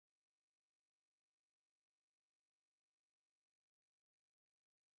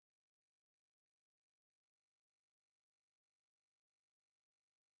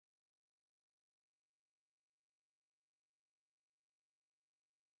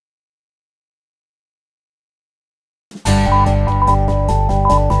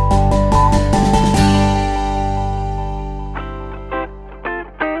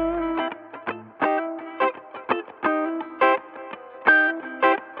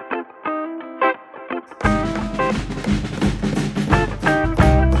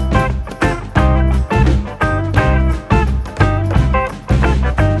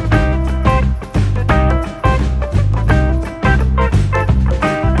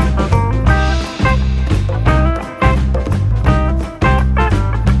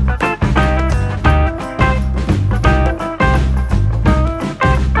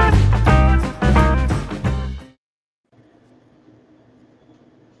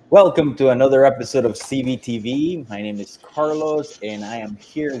Welcome to another episode of CVtv. My name is Carlos, and I am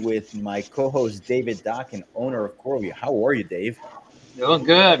here with my co-host David Dock, and owner of Aquarium. How are you, Dave? Doing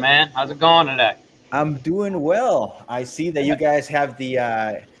good, man. How's it going today? I'm doing well. I see that you guys have the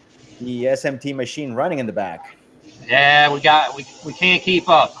SMT machine running in the back. Yeah, we can't keep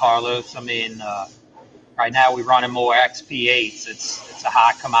up, Carlos. Right now we're running more XP8s. It's a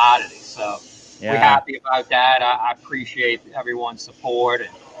hot commodity, so we're Yeah. happy about that. I appreciate everyone's support and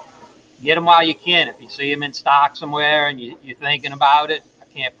get them while you can. If you see them in stock somewhere and you're thinking about it, I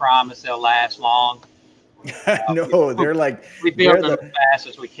can't promise they'll last long. No, We build them as fast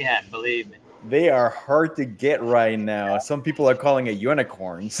as we can. Believe me. they are hard to get right now. Some people are calling it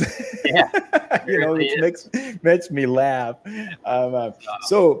unicorns. Yeah, Which makes me laugh.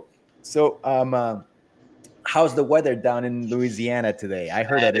 So so how's the weather down in Louisiana today? I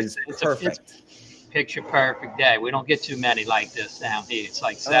heard that is perfect. Picture perfect day. We don't get too many like this down here. It's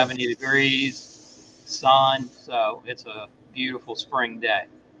like 70 degrees, sun, so it's a beautiful spring day.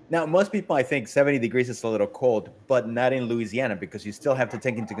 Now, most people, I think 70 degrees is a little cold, but not in Louisiana because you still have to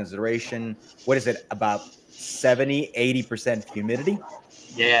take into consideration, what is it, about 70–80% humidity?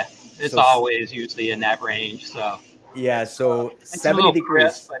 Yeah, it's always usually in that range. So yeah, so it's 70 degrees,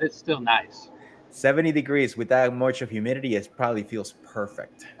 crisp, but it's still nice. 70 degrees without much of humidity, it probably feels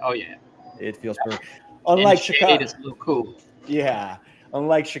perfect. Oh yeah, it feels perfect. Unlike Chicago, it's a little cool. Yeah,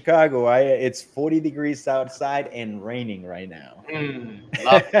 unlike Chicago, it's 40 degrees outside and raining right now.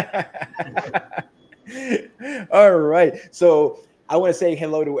 Love it. All right, so I want to say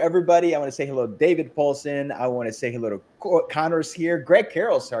hello to everybody. I want to say hello to David Paulson. I want to say hello to Connor's here. Greg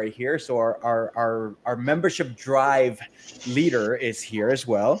Carroll's here. So our membership drive leader is here as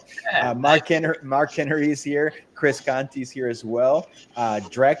well. Mark Henry is here. Chris Conti's here as well.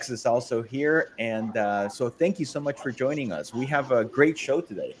 Drex is also here. And so thank you so much for joining us. We have a great show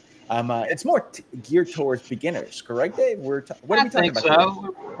today. It's more geared towards beginners, correct, Dave? What are we talking about?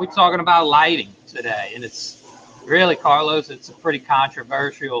 So we're talking about lighting today, and it's really, Carlos, it's a pretty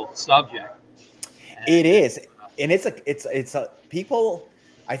controversial subject. It is, and it's a people.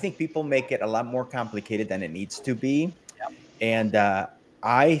 I think people make it a lot more complicated than it needs to be. Yep. And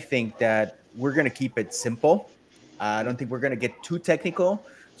I think that we're going to keep it simple. I don't think we're going to get too technical.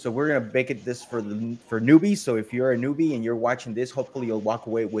 So we're going to make it this for newbies. So if you're a newbie and you're watching this, hopefully you'll walk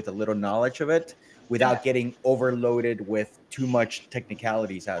away with a little knowledge of it without getting overloaded with too much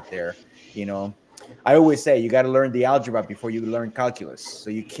technicalities out there. I always say you got to learn the algebra before you learn calculus. So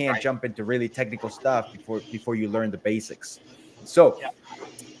you can't jump into really technical stuff before you learn the basics. So,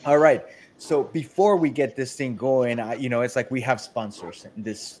 all right. So before we get this thing going, it's like we have sponsors in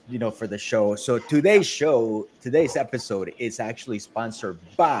this, for the show. So today's episode is actually sponsored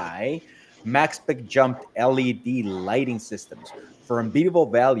by MaxPix Jump LED lighting systems. For unbeatable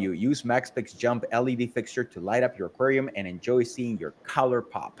value, use MaxPix Jump LED fixture to light up your aquarium and enjoy seeing your color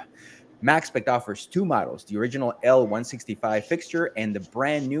pop. MaxPix offers two models, the original L165 fixture and the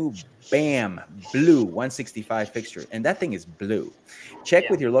brand new BAM Blue 165 fixture. And that thing is blue.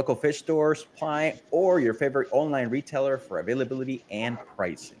 Check with your local fish store, supply, or your favorite online retailer for availability and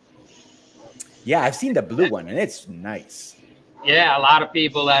pricing. Yeah, I've seen the blue one, and it's nice. Yeah, a lot of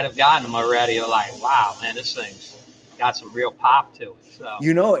people that have gotten them already are like, wow, man, this thing's got some real pop to it.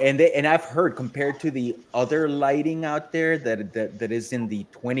 So and I've heard compared to the other lighting out there that is in the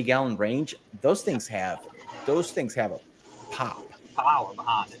 20-gallon range, those things have a power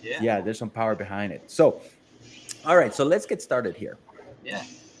behind it. Yeah, there's some power behind it. So all right, so let's get started here. Yeah.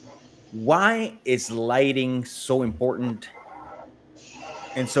 Why is lighting so important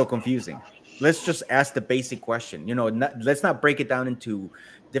and so confusing? Let's just ask the basic question. Let's not break it down into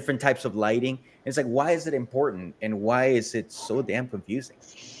different types of lighting. It's like, why is it important and why is it so damn confusing?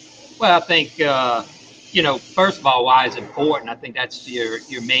 Well, I think, first of all, why is it important? I think that's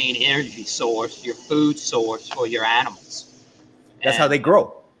your main energy source, your food source for your animals. That's how they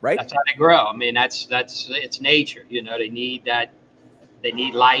grow, right? That's how they grow. I mean, that's it's nature. They need that. They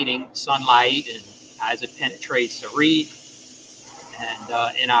need lighting, sunlight, and as it penetrates the reef.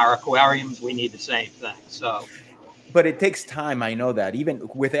 And in our aquariums, we need the same thing. So. But it takes time. I know that. Even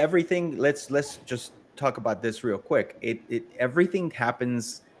with everything, let's just talk about this real quick. Everything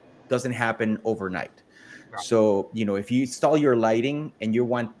doesn't happen overnight. Right. So, if you install your lighting and you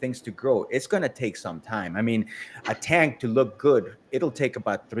want things to grow, it's going to take some time. I mean, a tank to look good, it'll take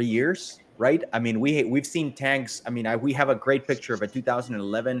about 3 years, right? I mean, we've seen tanks. I mean, we have a great picture of a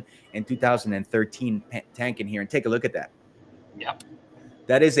 2011 and 2013 tank in here, and take a look at that. Yep.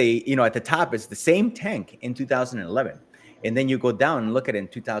 That is at the top, it's the same tank in 2011. And then you go down and look at it in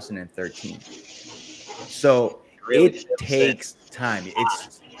 2013. So it takes time.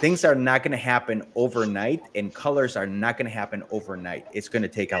 things are not going to happen overnight, and colors are not going to happen overnight. It's going to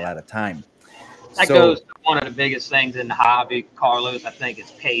take a lot of time. That goes So to one of the biggest things in the hobby, Carlos. I think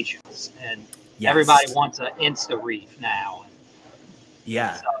is patience, and everybody yes, wants an insta reef now.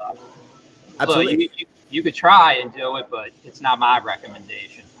 yeah, It's look, absolutely. you could try and do it, but it's not my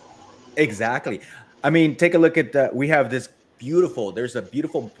recommendation. Exactly. I mean, take a look at we have this beautiful, there's a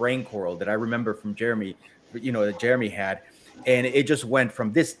beautiful brain coral that I remember from Jeremy, that Jeremy had. And it just went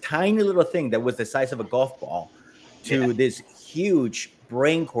from this tiny little thing that was the size of a golf ball Yeah, to this huge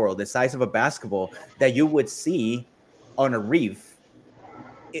brain coral, the size of a basketball that you would see on a reef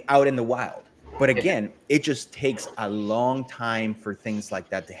out in the wild. But yeah, again, it just takes a long time for things like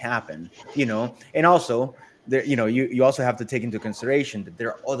that to happen. And also there, you also have to take into consideration that there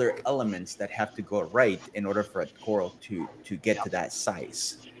are other elements that have to go right in order for a coral to get yeah. to that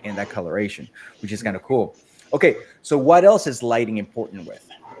size and that coloration, which is kind of cool. Okay, so what else is lighting important with?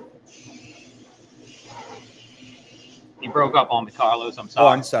 You broke up on me, Carlos. I'm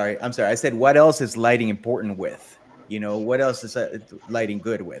Oh, sorry. I'm sorry, I said what else is lighting important with? What else is lighting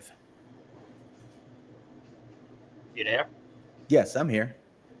good with? You there? Yes, I'm here.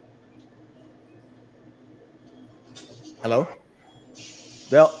 Hello.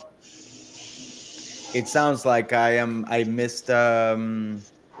 Well, it sounds like I missed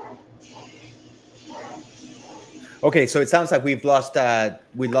okay, so it sounds like we lost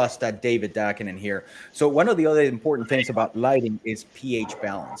David Dakin in here. So one of the other important There you things go. about lighting is pH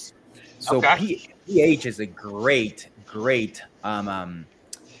balance. So Okay. pH is a great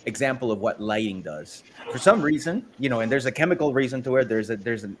example of what lighting does. For some reason, and there's a chemical reason to it.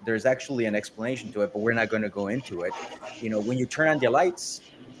 There's actually an explanation to it, but we're not going to go into it. When you turn on the lights,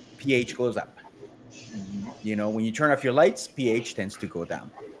 pH goes up. When you turn off your lights, pH tends to go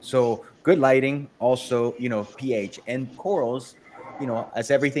down. So good lighting also, pH and corals,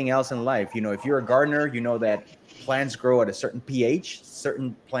 as everything else in life, if you're a gardener, you know that plants grow at a certain pH,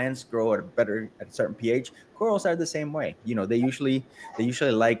 certain plants grow at a certain pH. Corals are the same way. They usually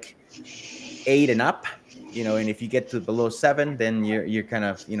like 8 and up, and if you get to below 7, then you're kind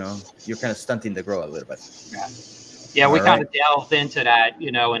of, stunting the growth a little bit. Yeah. Yeah, All we kind right. of delved into that,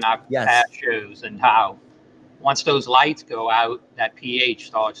 in our Yes. past shows, and how once those lights go out, that pH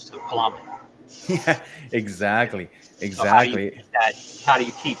starts to plummet. Yeah, exactly. So how do you Exactly. keep that? How do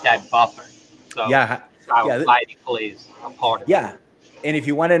you keep that buffer? So Yeah. that's how Yeah. lighting plays a part of it. Yeah. And if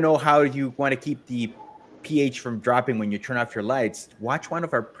you want to know how you want to keep the pH from dropping when you turn off your lights, watch one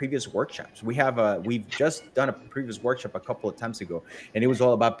of our previous workshops. We've just done a previous workshop a couple of times ago, and it was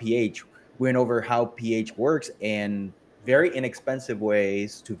all about pH. We went over how pH works and very inexpensive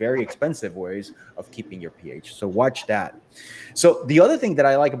ways to very expensive ways of keeping your pH. So watch that. So the other thing that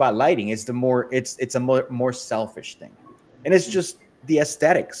I like about lighting is it's a more selfish thing. And it's just the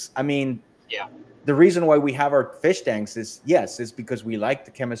aesthetics. I mean, Yeah, the reason why we have our fish tanks is because we like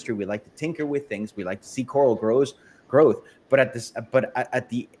the chemistry, we like to tinker with things, we like to see coral growth. But at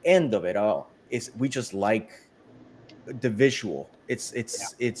the end of it all is we just like the visual. It's yeah,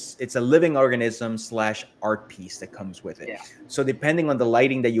 it's it's it's a living organism / art piece that comes with it. yeah. So depending on the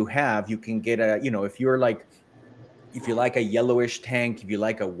lighting that you have, you can get if you like a yellowish tank, if you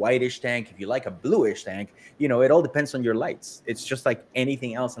like a whitish tank, if you like a bluish tank, it all depends on your lights. It's just like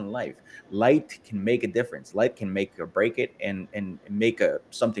anything else in life. Light can make a difference. Light can make or break it and make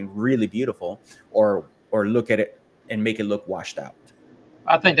something really beautiful, or look at it and make it look washed out.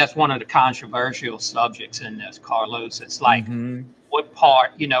 I think that's one of the controversial subjects in this, Carlos. It's like Hmm. what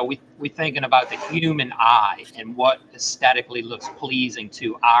part, we're thinking about the human eye and what aesthetically looks pleasing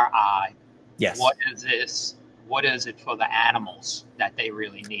to our eye. Yes. What is this? What is it for the animals that they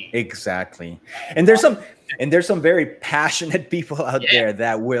really need? Exactly. And there's some very passionate people out Yeah, there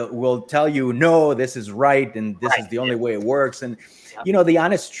that will tell you, no, this is right and this right. is the Yeah, only way it works. And yeah, the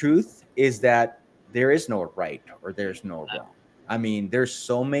honest truth is that there is no right or there's no uh, wrong. I mean, there's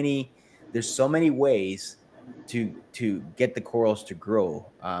so many ways to get the corals to grow,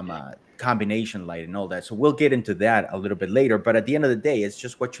 combination light and all that. So we'll get into that a little bit later. But at the end of the day, it's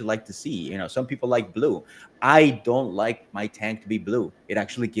just what you like to see. Some people like blue. I don't like my tank to be blue. It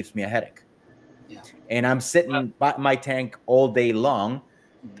actually gives me a headache. yeah. And I'm Uh, sitting by my tank all day long.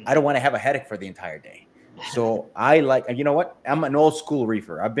 I don't want to have a headache for the entire day. So I like, you know what? I'm an old school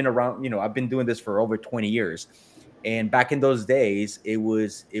reefer. I've been around, I've been doing this for over 20 years. And back in those days, it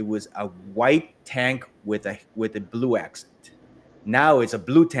was a white tank with a blue accent. Now it's a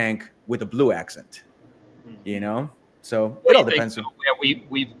blue tank with a blue accent, you mhm. know? So What it do all you think depends so on. where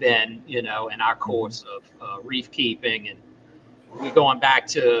we've been, in our Mhm. course of reef keeping, and we're going back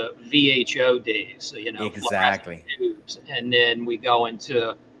to VHO days, so, fluorescent Exactly. tubes, and then we go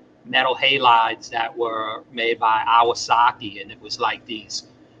into metal halides that were made by Awasaki, and it was like these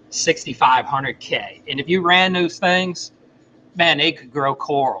 6500K. And if you ran those things, man, they could grow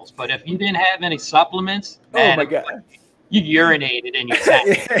corals. But if you didn't have any supplements, Oh man, my it was God. like you urinated in your tank.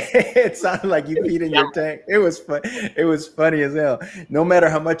 It sounded like you peed in Yeah. your tank. It was fun. It was funny as hell. No matter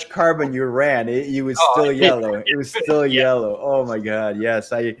how much carbon you ran, it was Oh, still yellow. It was still yeah, yellow. Oh my God.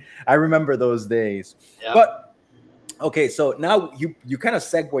 Yes, I remember those days. yeah, But okay, so now you kind of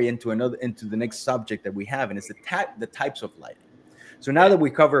segue into the next subject that we have, and it's the types of lighting. So now yeah, that we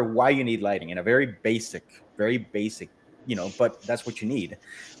cover why you need lighting in a very basic, but that's what you need.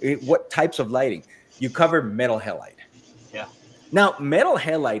 yeah, What types of lighting? You cover metal halide. yeah. Now, metal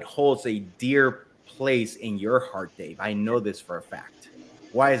halide holds a dear place in your heart, Dave. I know this for a fact.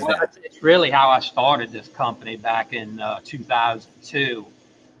 Why is Well, that? it's really how I started this company back in 2002.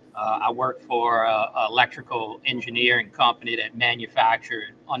 I worked for an electrical engineering company that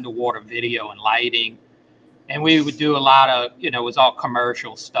manufactured underwater video and lighting. And we would do a lot of, it was all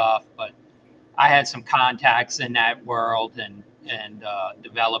commercial stuff, but I had some contacts in that world and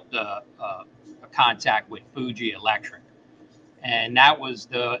developed a contact with Fuji Electric. And that was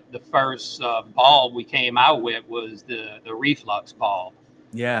the first bulb we came out with was the reflux bulb.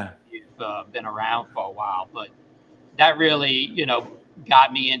 Yeah. You've been around for a while, but that really,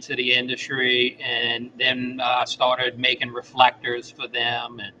 got me into the industry. And then I started making reflectors for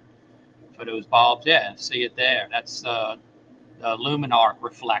them and for those bulbs. Yeah, see it there. That's the Luminarc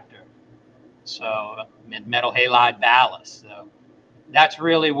reflector. So metal halide ballast. So that's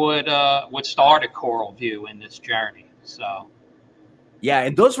really what started Coral View in this journey. So Yeah,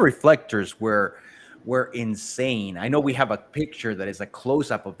 and those reflectors were insane. I know we have a picture that is a close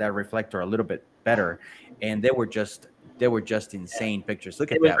up of that reflector a little bit better, and they were just yeah, insane pictures.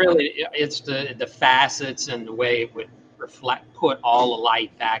 Look it at was that one. really it's the facets and the way it would put all the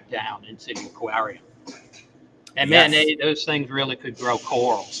light back down into the aquarium. And man, Yes. those things really could grow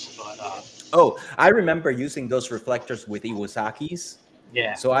corals. But Oh, I remember using those reflectors with Iwasaki's.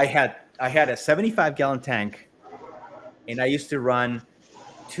 yeah, So I had a 75-gallon tank, and I used to run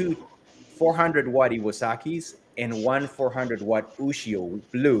two 400-watt Iwasaki's and one 400-watt Ushio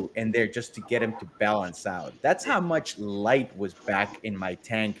blue in there just to get them to balance out. That's how much light was back in my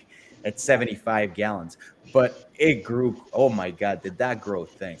tank at 75 gallons. But it grew. Oh my God, did that grow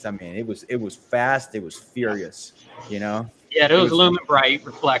things? I mean, it was fast. It was yeah. furious. You know, Yeah, it those was. lumen bright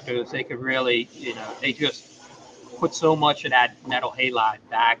reflectors, they could really, they just put so much of that metal halide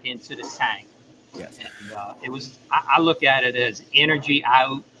back into the tank. Yes, And I look at it as energy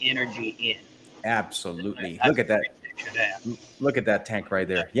out, energy in. absolutely. That's Look a at that. great picture there. Look at that tank right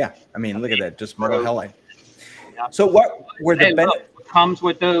Yeah. there. Yeah, I I mean, look at mean, that. Just metal growth. halide. Yeah. So what were the Hey, look, benefits? what comes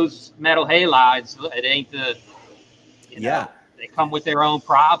with those metal halides, it ain't you Yeah, know, they come with their own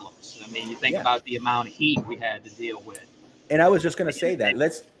problems. I mean, you think yeah. about the amount of heat we had to deal with. And I was just gonna say They- that.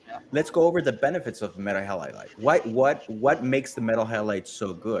 Let's yeah. let's go over the benefits of metal halide. What makes the metal halide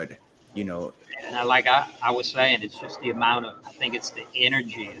so good? You know. And like I was saying, it's just the amount of, I think it's the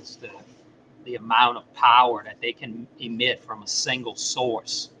energy, it's the amount of power that they can emit from a single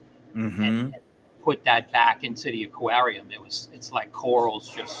source Mm-hmm. and put that back into the aquarium. It's like corals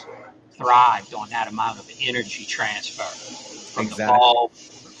just thrived on that amount of energy transfer from the Exactly. bulb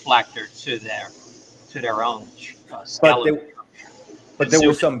reflector to their own But skeleton, there the but there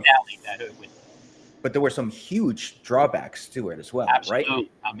were zoom some belly that it would. but there were some huge drawbacks to it as well, right?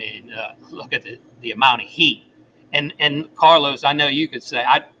 Absolutely. I mean, look at the amount of heat. And Carlos, I know you could say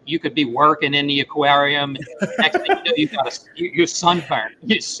you could be working in the aquarium. Next thing you know, you're sunburned.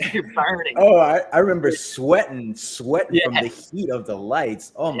 You're burning. Oh, I remember sweating from Yeah, the heat of the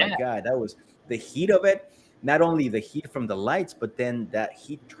lights. Oh my yeah, God, that was the heat of it. Not only the heat from the lights, but then that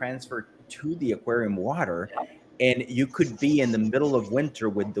heat transferred to the aquarium water. yeah. And you could be in the middle of winter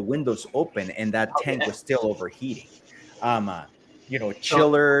with the windows open, and that Oh tank yeah. was still overheating. Um, uh, So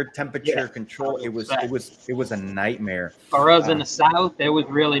chiller, yeah, temperature I control. It will was say it was it was a nightmare. for us in Uh, the South, there was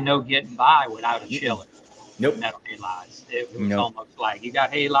really no getting by without a mm-mm. chiller with Nope, metal halides. It was nope. almost like you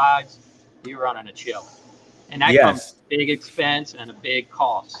got halides, you're running a chiller, and that comes Yes, with a big expense and a big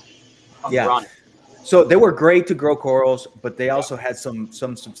cost of yeah. running. So they were great to grow corals, but they Yeah, also had some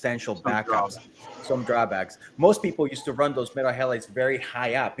substantial some backups, drawbacks. some drawbacks. Most people used to run those metal halides very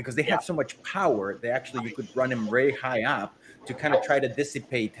high up because they Yeah, had so much power. They actually you could run them very high up to kind of try to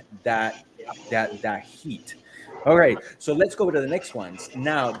dissipate that yeah, that heat. All right, so let's go to the next ones.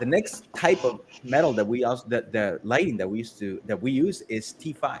 Now, the next type of metal that we also the lighting that we use is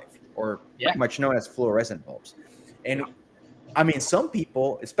T5, or yeah, pretty much known as fluorescent bulbs. yeah. And I mean, some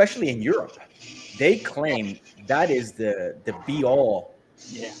people, especially in Europe, they claim that is the be all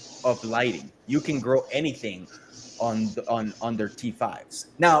Yeah. of lighting. You can grow anything on their T5s.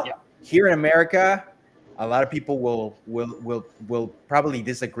 Now, Yeah. here in America, a lot of people will probably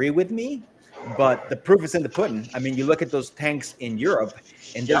disagree with me, but the proof is in the pudding. I mean, you look at those tanks in Europe,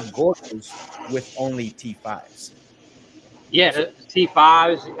 and they're Yeah. gorgeous with only T5s. Yeah. So, The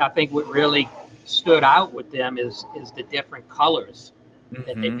T5s, I think what really stood out with them is the different colors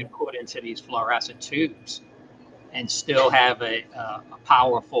that they mhm. could put into these fluorescent tubes and still have a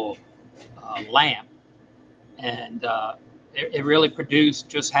powerful lamp. And it really produced,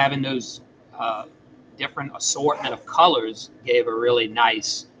 just having those uh, different assortment of colors gave a really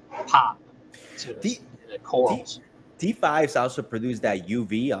nice pop to T the T corals. T5s also produce that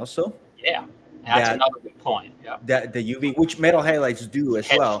UV also. Yeah, that's That another good point. Yeah, that the UV, which metal highlights do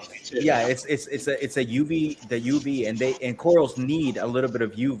as well. headlights too. Yeah, Yeah, it's a UV, the UV, and corals need a little bit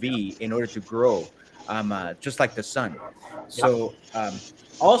of UV in order to grow, just like the sun. yeah, So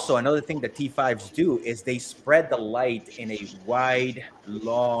also another thing that T5s do is they spread the light in a wide,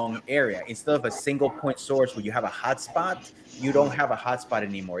 long area instead of a single point source where you have a hot spot. You don't have a hot spot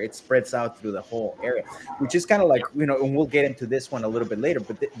anymore. It spreads out through the whole area, which is kind of like, yeah, and we'll get into this one a little bit later,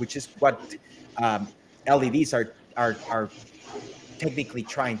 but which is what um, LEDs are technically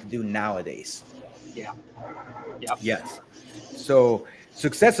trying to do nowadays. yeah, yeah. Yes. So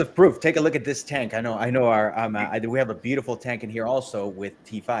successive proof. Take a look at this tank. I know our we have a beautiful tank in here also with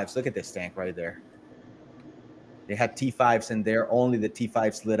T5s. Look at this tank right there. They have T5s in there. Only the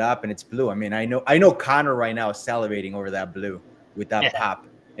T5s lit up and it's blue. I mean, I know Connor right now is salivating over that blue with that Yeah. pop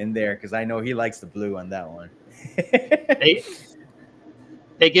in there because I know he likes the blue on that one. They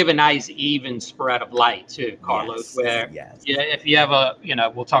they give a nice even spread of light too, Carlos. Yes, Where, yes. yeah, if you have a,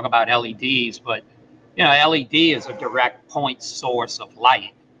 we'll talk about LEDs, but LED is a direct point source of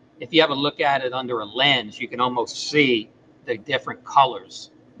light. If you ever look at it under a lens, you can almost see the different colors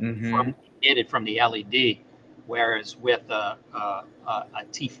Mm-hmm. from emitted from the LED. Whereas with a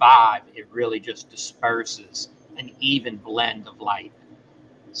T5, it really just disperses an even blend of light.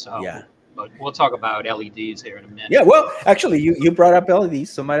 Yeah. So, but we'll talk about LEDs here in a Yeah, minute. well, actually, you brought up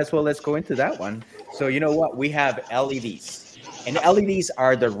LEDs, so might as well let's go into that one. So you know what? We have LEDs, and LEDs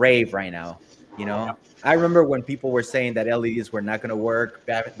are the rave right now. You know, Yep. I remember when people were saying that LEDs were not going to work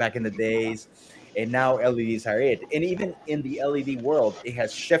back in the days, and now LEDs are it. And even in the LED world, it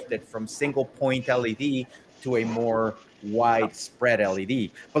has shifted from single point LED to a more widespread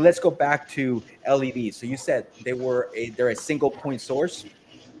LED. But let's go back to LEDs. So you said they're a single point source.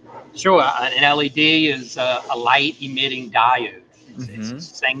 Sure, an LED is a light emitting diode. It's a Mm-hmm.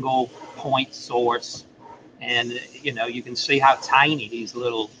 single point source, and you can see how tiny these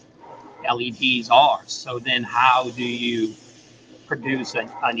little LEDs are. So then, how do you produce an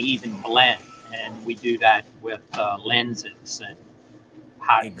even blend? And we do that with lenses and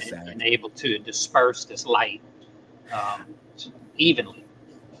Exactly. able to disperse this light um, evenly.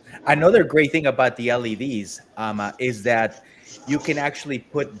 Another great thing about the LEDs is that you can actually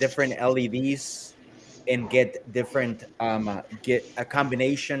put different LEDs and get a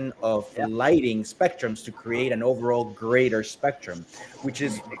combination of Yeah, lighting spectrums to create an overall greater spectrum, which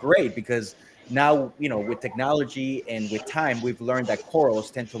is great because now, with technology and with time, we've learned that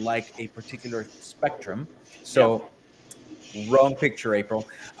corals tend to like a particular spectrum. yeah, So wrong picture, April.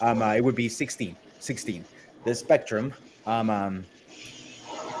 It would be 16. The spectrum.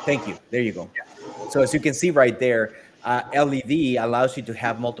 Thank you. There you go. So as you can see right there, LED allows you to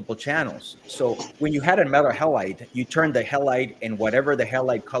have multiple channels. So when you had a metal halide, you turned the halide and whatever the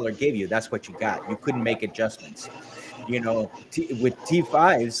halide color gave you, that's what you got. You couldn't make adjustments. With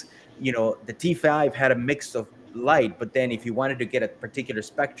T5s, the T5 had a mix of light, but then if you wanted to get a particular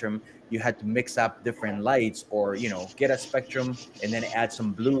spectrum, you had to mix up different lights or, get a spectrum and then add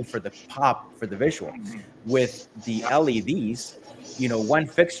some blue for the pop for the visual. With the yeah, LEDs, one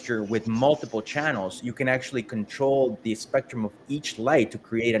fixture with multiple channels, you can actually control the spectrum of each light to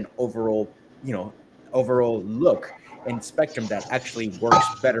create an overall look and spectrum that actually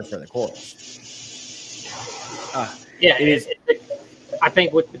works better for the corals. yeah. It is. I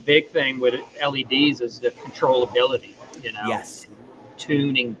think what the big thing with LEDs is the controllability. Yes,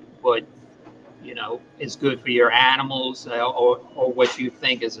 Tuning what is good for your animals, or what you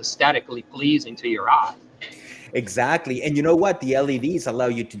think is aesthetically pleasing to your eye. exactly. And you know what? The LEDs allow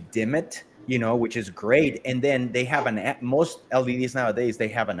you to dim it, which is great. And then they have an app. Most LEDs nowadays, they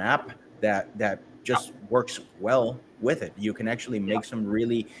have an app that Yeah, just works well with it. You can actually yeah, make some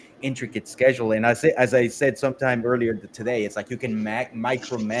really intricate schedule. And as I said sometime earlier today, it's like you can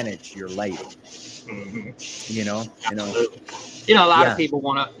micromanage your lighting. mhm, You know, you know, absolutely. A lot of yeah. people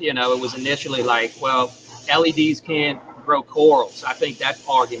want to. It was initially like, well, LEDs can't grow corals. I think that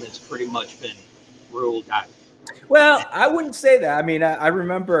argument's pretty much been ruled out. Well, I wouldn't say that. I mean, I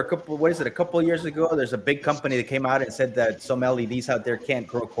remember a couple of years ago, there's a big company that came out and said that some LEDs out there can't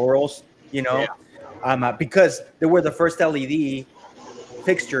grow corals, Yeah, because they were the first LED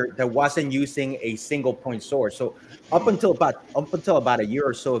fixture that wasn't using a single point source. So up until about a year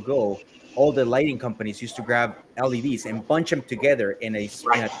or so ago, all the lighting companies used to grab LEDs and bunch them together in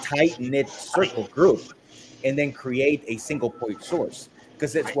right, a tight knit circle group, and then create a single point source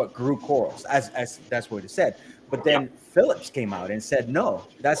because it's right. what grew corals, as that's what it said. But Yep, then Philips came out and said, no,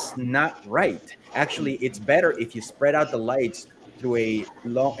 that's not right. Actually, it's better if you spread out the lights through a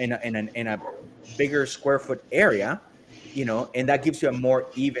long in a bigger square foot area, and that gives you a more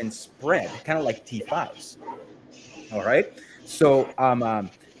even spread, kind of like T5s. All right. So,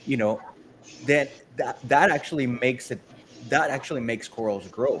 you know, then that actually makes corals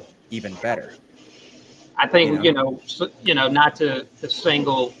grow even better. I You think know. not to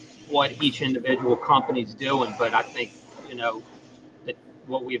single what each individual company's doing, but I think you know that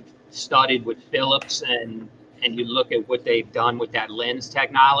what we've studied with Philips and you look at what they've done with that lens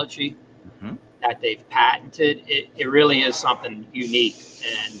technology Mhm. that they've patented, it really is something unique.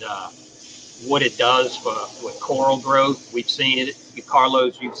 And what it does for with coral growth, we've seen it.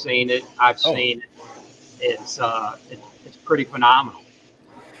 Carlos, you've seen it. I've Oh, seen it. It's pretty phenomenal.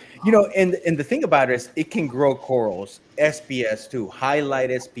 and the thing about it is, it can grow corals, SPS too, highlight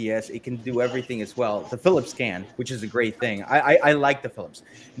SPS. It can do everything as well. The Philips can, which is a great thing. I like the Philips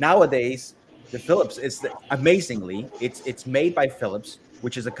nowadays. The Philips is amazingly, it's made by Philips,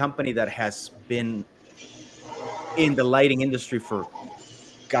 which is a company that has been in the lighting industry for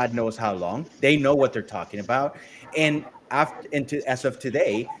God knows how long. They know what they're talking about. And as of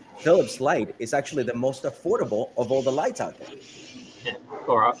today, Philips Light is actually the most affordable of all the lights out there.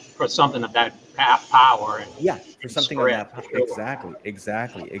 For something of that power Yeah, for and something on spread that for sure. exactly,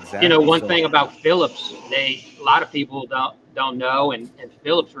 exactly, One So, thing about Philips, a lot of people don't know, and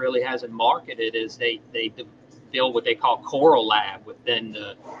Philips really hasn't marketed is they build what they call Coral Lab within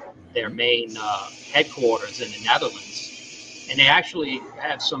their mhm, main headquarters in the Netherlands, and they actually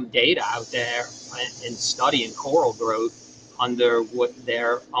have some data out there in studying coral growth under what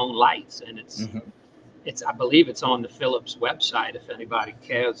their own lights, and mhm. it's I believe it's on the Philips website if anybody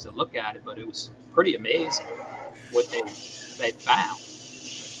cares to look at it, but it was pretty amazing what they found.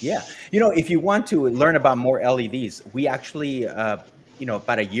 Yeah. If you want to learn about more LEDs, we actually,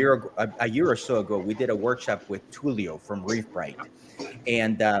 about a year or so ago, we did a workshop with Tulio from Reef Bright.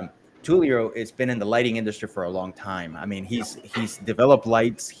 And Tulio has been in the lighting industry for a long time. I mean, he's developed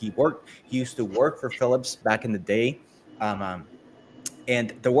lights. He used to work for Philips back in the day. Um, um,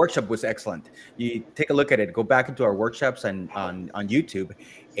 and the workshop was excellent. You take a look at it, go back into our workshops on YouTube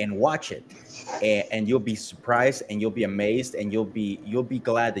and watch it. And you'll be surprised and you'll be amazed and you'll be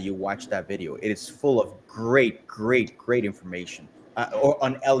glad that you watched that video. It is full of great, great, great information. Or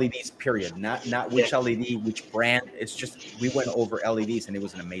on LEDs, period. Not Yeah. which LED, which brand. It's just we went over LEDs and it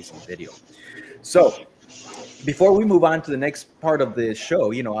was an amazing video. So before we move on to the next part of the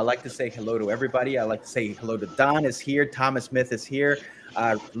show, I like to say hello to everybody. I like to say hello to Don is here, Thomas Smith is here,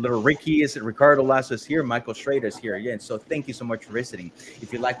 little Ricky is Ricardo Lasso is here, Michael Schrader is here again. So thank you so much for visiting.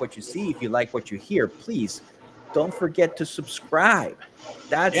 If you like what you see, if you like what you hear, please don't forget to subscribe.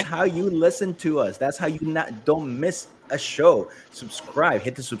 That's Yeah. how you listen to us. That's how you don't miss a show. Subscribe.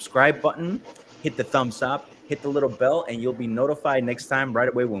 Hit the subscribe button. Hit the thumbs up. Hit the little bell, and you'll be notified next time right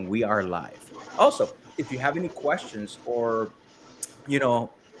away when we are live. Also, if you have any questions or you know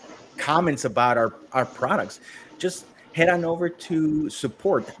comments about our products, just head on over to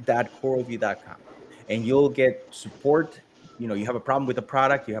support.coralview.com and you'll get support. You have a problem with a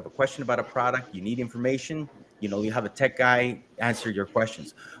product, you have a question about a product, you need information, you have a tech guy answer your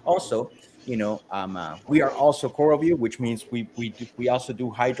questions. Also, we are also CoralView, which means we also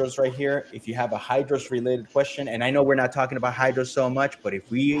do hydros right here. If you have a hydros related question, and I know we're not talking about hydros so much, but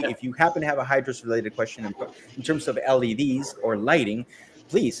if you happen to have a hydros related question in terms of LEDs or lighting,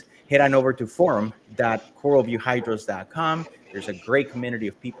 please head on over to forum.coralviewhydros.com. There's a great community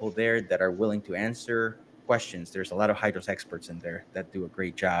of people there that are willing to answer questions. There's a lot of hydros experts in there that do a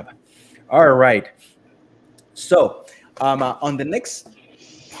great job. All right. So, on the next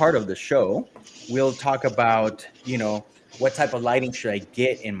part of the show, we'll talk about, what type of lighting should I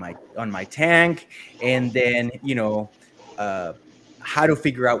get on my tank, and then, uh, how to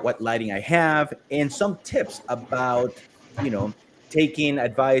figure out what lighting I have, and some tips about, you know, taking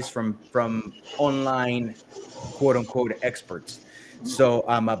advice from online quote unquote experts. So,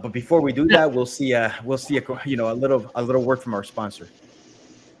 but before we do that, we'll see a little word from our sponsor.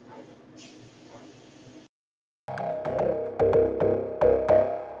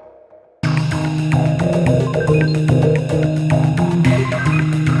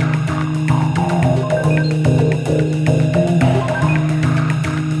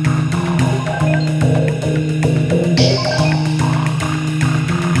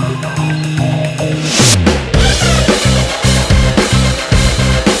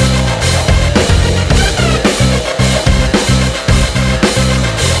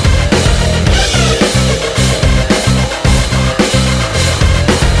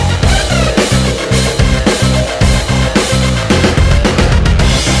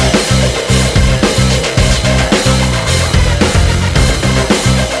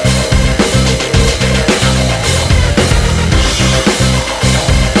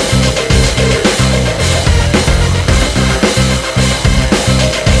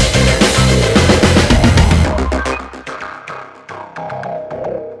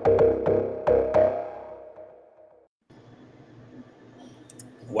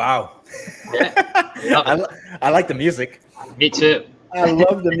 Wow. Yeah, love it. I like the music. Me too. I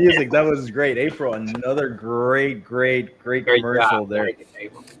love the music. That was great. April, another great Great job. commercial there. Thank you,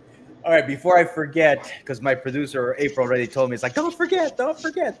 April. All right, before I forget, because my producer April already told me, it's like, don't forget, don't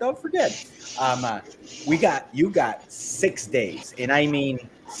forget, don't forget. You got 6 days, and I mean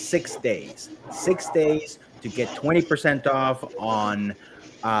 6 days. 6 days to get 20% off on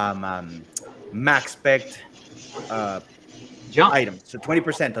max spec uh, Jump. items. So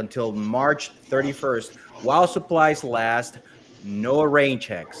 20% until March 31st, while supplies last. No rain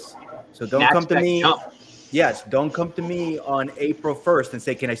checks. So don't Max come to spec me. jump. Yes, don't come to me on April 1st and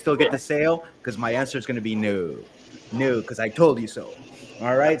say, can I still get Yeah. the sale? Because my answer is going to be no. No, because I told you so.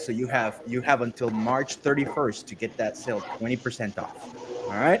 All right. So you have until March 31st to get that sale 20% off.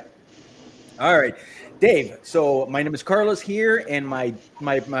 All right. All right, Dave. So my name is Carlos here, and my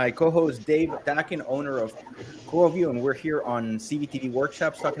co-host Dave Dakin, owner of CoralView, and we're here on CVtv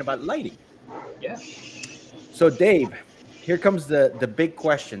Workshops talking about lighting. Yeah. So Dave, here comes the big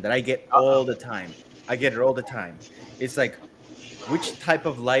question that I get all Uh-oh. the time. I get it all the time. It's like, which type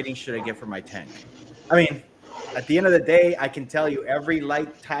of lighting should I get for my tank? I mean, at the end of the day, I can tell you every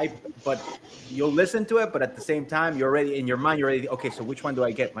light type, but you'll listen to it, but at the same time, you're already in your mind, you're already okay. So which one do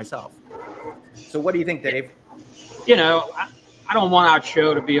I get myself? So what do you think, Yeah. Dave? You know, I don't want our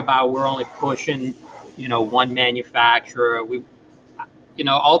show to be about we're only pushing, one manufacturer.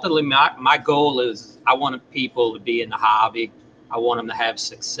 Ultimately, my goal is I want people to be in the hobby. I want them to have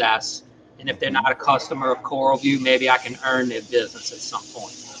success. And if they're Mhm. not a customer of CoralView, maybe I can earn their business at some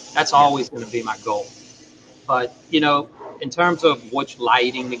point. That's Yeah. always going to be my goal. But, in terms of which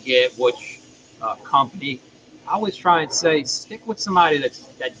lighting to get, which company, I always try and say stick with somebody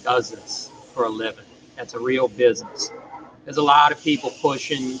that does this for a living. That's a real business. There's a lot of people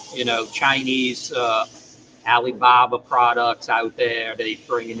pushing, Chinese Alibaba products out there. They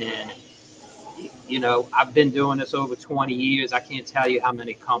bringing in. I've been doing this over 20 years. I can't tell you how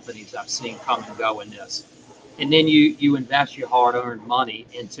many companies I've seen come and go in this. And then you invest your hard-earned money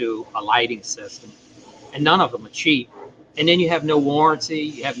into a lighting system, and none of them are cheap. And then you have no warranty,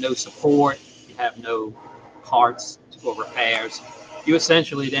 you have no support, you have no parts for repairs. You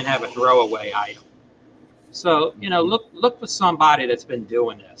essentially then have a throwaway item. So Mhm. look for somebody that's been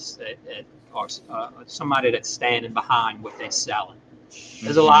doing this, or somebody that's standing behind what they're selling.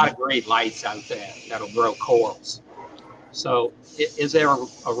 There's a lot Mhm. of great lights out there that'll grow corals. So is there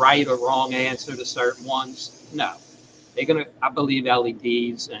a right or wrong answer to certain ones? No. I believe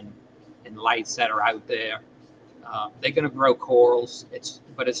LEDs and lights that are out there, they're gonna grow corals. It's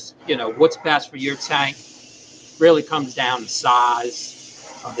what's best for your tank really comes down to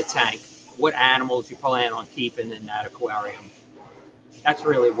size of the tank, what animals you plan on keeping in that aquarium. That's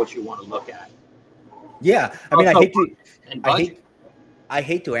really what you want to look at. Yeah. I mean, Also, and I budget, hate I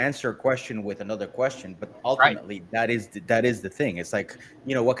hate to answer a question with another question, but right? ultimately that is the thing. It's like,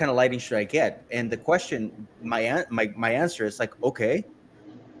 what kind of lighting should I get? And the question, my answer is like, okay,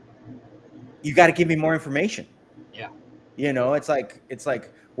 you got to give me more information. Yeah, It's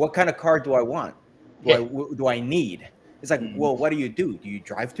like what kind of car do I want? Do yeah, I need? It's like, mhm, well, what do you do? Do you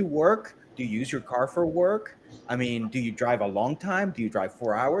drive to work? Do you use your car for work? I mean, do you drive a long time? Do you drive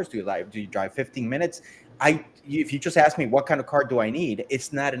 4 hours? Do you drive 15 minutes? If you just ask me what kind of car do I need,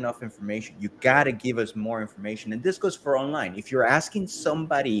 it's not enough information. You got to give us more information. And this goes for online. If you're asking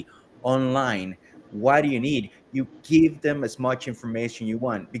somebody online, what do you need? You give them as much information you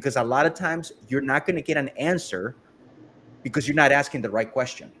want, because a lot of times you're not going to get an answer because you're not asking the right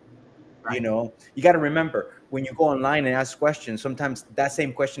question. right. You got to remember, when you go online and ask questions, sometimes that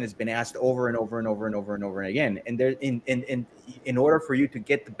same question has been asked over and over and over and over and over again. And there, in order for you to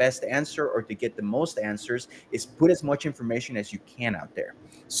get the best answer or to get the most answers, is put as much information as you can out there.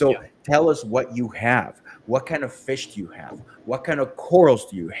 So Yeah, tell us what you have. What kind of fish do you have? What kind of corals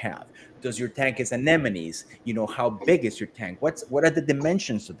do you have? Does your tank is anemones? How big is your tank? What are the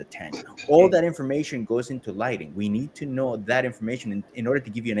dimensions of the tank? All that information goes into lighting. We need to know that information in order to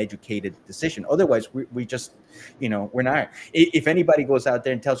give you an educated decision. Otherwise, we just, we're not. If anybody goes out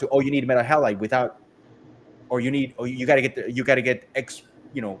there and tells you, oh, you need a metal halide without, or you got to get X,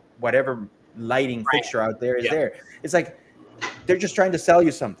 whatever lighting right. fixture out there is Yeah, there. It's like they're just trying to sell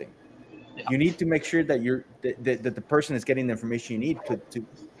you something. yeah. You need to make sure that that the person is getting the information you need to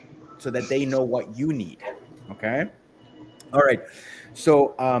so that they know what you need. Okay. All right.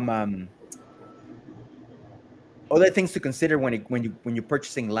 So other things to consider when you're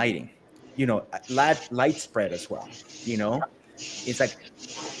purchasing lighting, light spread as well. you know it's like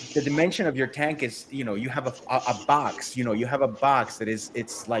the dimension of your tank is, you have a box. You have a box that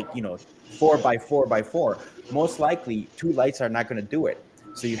it's like, 4 by 4 by 4. Most likely 2 lights are not going to do it.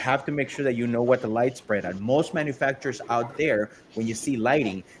 So you have to make sure that you know what the light spread at. Most manufacturers out there, when you see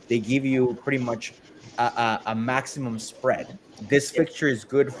lighting, they give you pretty much a maximum spread. This Yeah. fixture is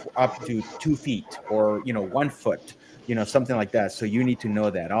good for up to 2 feet, or 1 foot, something like that. So you need to know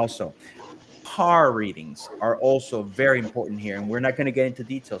that also. Par readings are also very important here, and we're not going to get into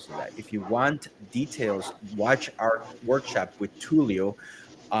details of that. If you want details, watch our workshop with Tulio,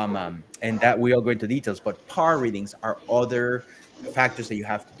 and that we'll go into details. But par readings are other factors that you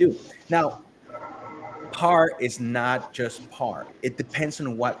have to do. Now, par is not just par. It depends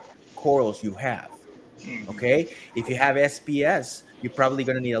on what corals you have. Okay, if you have SPS, you're probably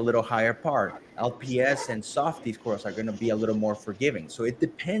going to need a little higher par. LPS and softies corals are going to be a little more forgiving. So it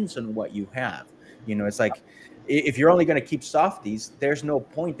depends on what you have. It's like, if you're only going to keep softies, there's no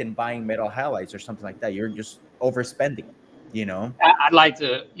point in buying metal halides or something like that. You're just overspending. I'd like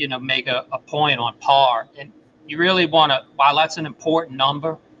to, make a point on par. And you really want to, while that's an important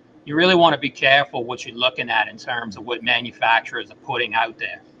number, you really want to be careful what you're looking at in terms of what manufacturers are putting out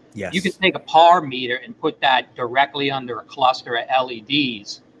there. You can Yes. take a par meter and put that directly under a cluster of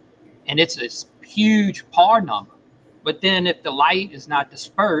LEDs, and it's a huge par number. But then if the light is not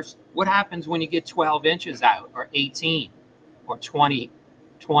dispersed, what happens when you get 12 inches out, or 18, or 20,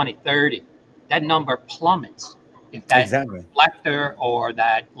 30? That number plummets if that Exactly. reflector or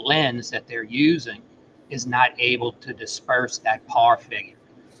that lens that they're using is not able to disperse that par figure.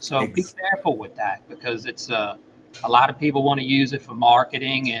 So be Ex- careful with that, because it's a lot of people want to use it for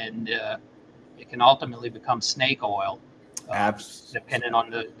marketing, and it can ultimately become snake oil, abs- depending on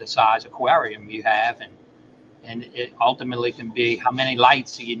the size aquarium you have, and it ultimately can be, how many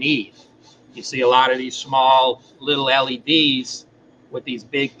lights do you need? You see a lot of these small little LEDs with these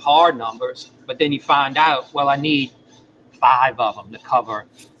big par numbers, but then you find out, well, I need 5 of them to cover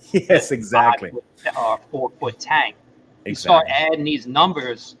this yes, exactly. 5 foot or 4 foot tank. You start Exactly. adding these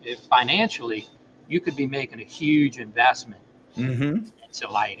numbers, if financially, you could be making a huge investment Hmm. into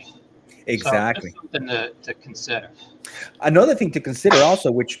lighting. So just Exactly. something to consider. Another thing to consider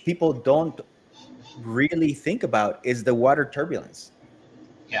also, which people don't really think about, is the water turbulence.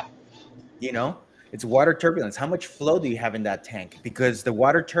 Yeah, You know, it's water turbulence. How much flow do you have in that tank? Because the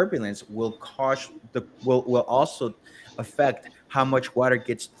water turbulence will cause will also affect how much water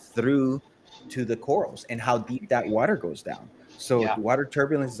gets through to the corals and how deep that water goes down. So yeah, water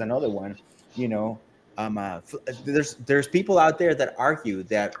turbulence is another one. You know, there's people out there that argue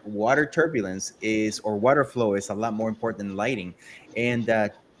that water turbulence is, or water flow is, a lot more important than lighting, and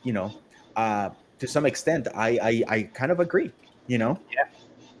you know, uh, to some extent, I kind of agree. You know, yeah.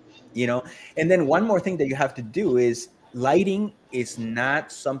 you know and then one more thing that you have to do is, lighting is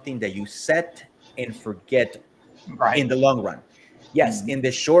not something that you set and forget Right. in the long run. Yes, Mhm. in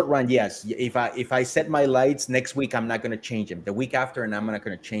the short run, yes. If I set my lights next week, I'm not going to change them. The week after, and I'm not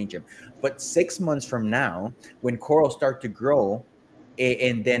going to change them. But 6 months from now, when corals start to grow,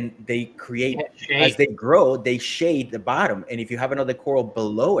 and then they Yeah, create, as shade. they grow, they shade the bottom, and if you have another coral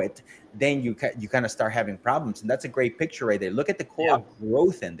below it, then you kind of start having problems. And that's a great picture right there. Look at the Yeah, coral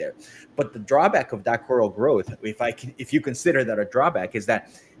growth in there. But the drawback of that coral growth, if you consider that a drawback, is that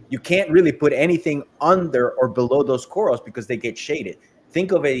you can't really put anything under or below those corals because they get shaded.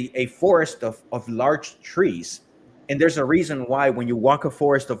 Think of a forest of large trees. And there's a reason why, when you walk a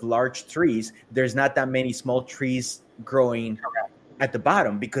forest of large trees, there's not that many small trees growing correct. at the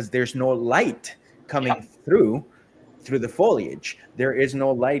bottom, because there's no light Yeah. coming through the foliage. There is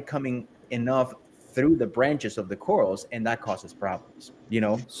no light coming enough through the branches of the corals, and that causes problems.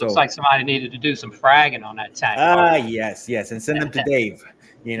 Looks So like somebody needed to do some fragging on that tank, Mark. yes, yes, and send them to Dave.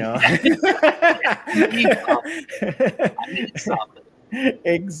 You know. I need something. I need something.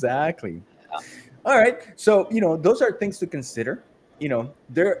 Exactly. Yeah. All right. So, those are things to consider.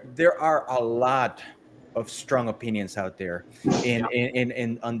 There are a lot of strong opinions out there Yeah.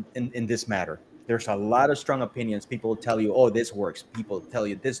 in this matter. There's a lot of strong opinions. People tell you, "Oh, this works." People tell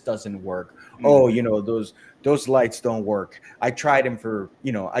you this doesn't work. Oh, Mhm. those lights don't work. I tried them for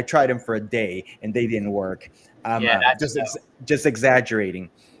a day and they didn't work. Yeah, that's Just exaggerating.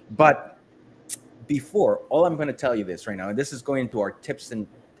 But before, all I'm going to tell you this right now, and this is going into our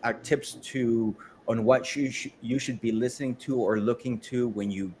tips to on what you should be listening to or looking to when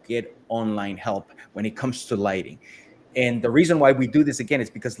you get online help when it comes to lighting. And the reason why we do this again is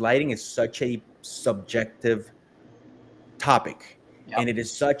because lighting is such a subjective topic, yeah, and it is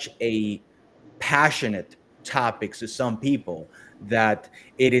such a passionate topic to some people, that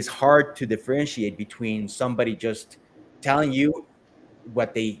it is hard to differentiate between somebody just telling you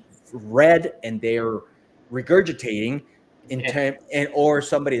what they read and they're regurgitating, in term, and or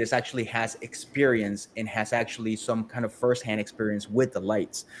somebody that's actually has experience and has actually some kind of firsthand experience with the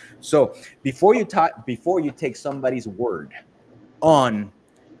lights. So before you take somebody's word on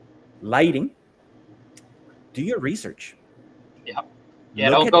lighting, do your research. Yeah. Yeah,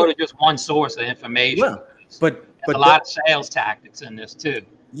 Look don't at go the to just one source of information. well, There's a lot of sales tactics in this too.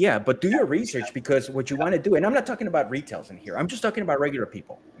 yeah, but do your research, because what you want to do, and I'm not talking about retails in here. I'm just talking about regular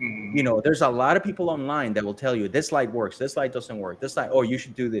people. You know, there's a lot of people online that will tell you this light works, this light doesn't work, this light, oh, you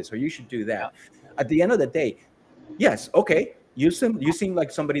should do this or you should do that. At the end of the day, yes, okay, you seem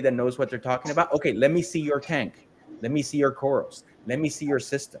like somebody that knows what they're talking about. Okay, let me see your tank. Let me see your corals. Let me see your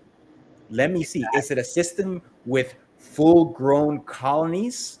system. Let me see, is it a system with full grown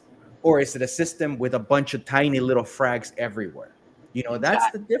colonies, or is it a system with a bunch of tiny little frags everywhere? You know, that's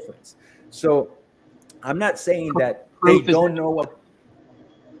the difference. So I'm not saying that they Proof is don't know what.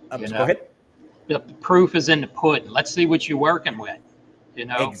 you Go know, ahead. the proof is in the pudding. Let's see what you're working with. You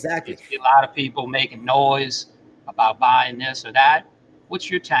know, you Exactly. see a lot of people making noise about buying this or that. What's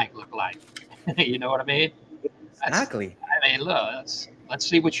your tank look like? You know what I mean? That's, Exactly. I mean, look, let's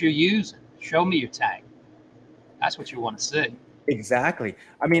see what you're using. Show me your tank. That's what you want to see. Exactly.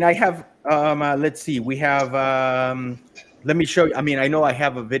 I mean, I have, let's see, we have, let me show you. I mean, I know I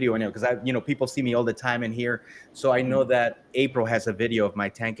have a video in here because people see me all the time in here. So I know that April has a video of my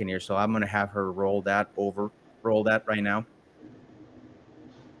tank in here. So I'm going to have her roll that right now.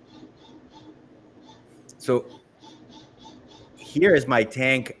 So here is my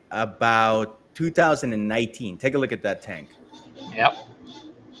tank about 2019. Take a look at that tank. Yep.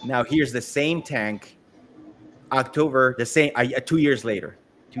 Now here's the same tank, October, the same 2 years later,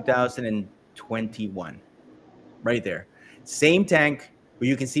 2021, right there. Same tank, but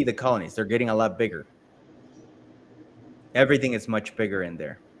you can see the colonies. They're getting a lot bigger. Everything is much bigger in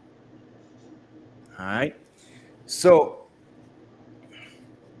there. All right. So,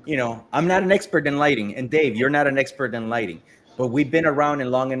 I'm not an expert in lighting, and Dave, you're not an expert in lighting, but we've been around it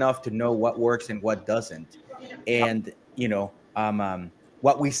long enough to know what works and what doesn't. And,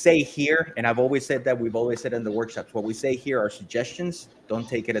 what we say here, and I've always said that, we've always said in the workshops, what we say here are suggestions. Don't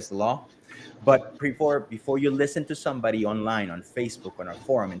take it as law. But before you listen to somebody online, on Facebook, on a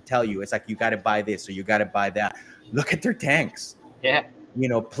forum, and tell you, it's like, you got to buy this or you got to buy that, look at their tanks. Yeah.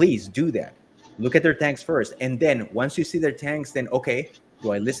 Please do that. Look at their tanks first. And then once you see their tanks, then, okay,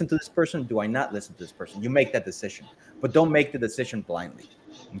 do I listen to this person? Do I not listen to this person? You make that decision, but don't make the decision blindly.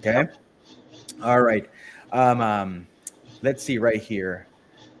 Okay. Yep. All right. Let's see right here.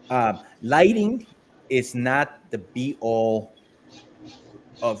 Lighting is not the be all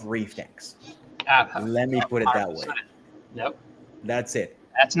of reef tanks. Let me put it that way. Yep. That's it.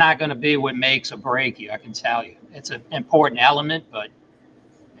 That's not going to be what makes or break you, I can tell you. It's an important element, but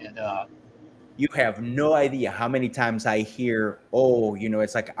you have no idea how many times I hear, oh,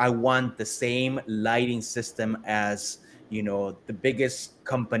 it's like, I want the same lighting system as, the biggest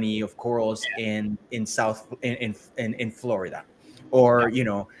company of corals in Florida, or,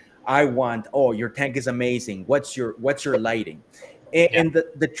 I want, oh, your tank is amazing. What's your lighting? And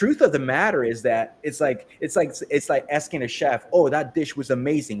the truth of the matter is that it's like asking a chef, oh, that dish was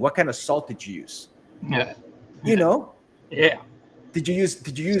amazing. What kind of salt did you use? Yeah. Yeah. Did you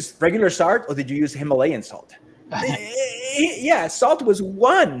use regular salt or did you use Himalayan salt? Yeah, salt was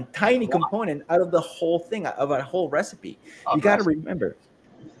one tiny component out of the whole thing, of a whole recipe. You got to remember,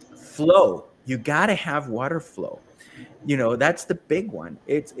 flow. You got to have water flow. That's the big one.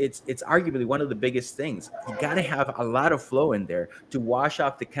 It's arguably one of the biggest things. You got to have a lot of flow in there to wash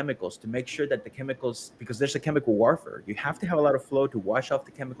off the chemicals, to make sure that the chemicals, because there's a chemical warfare, you have to have a lot of flow to wash off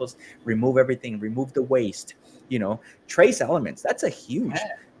the chemicals, remove everything, remove the waste, trace elements. That's a huge.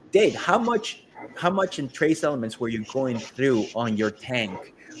 Dave, how much in trace elements were you going through on your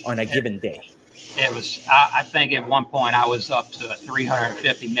tank on a given day? It was, I think at one point I was up to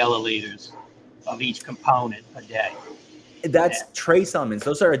 350 milliliters of each component a day. That's trace elements.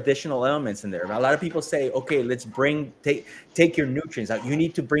 Those are additional elements in there. A lot of people say, okay, let's take your nutrients out. You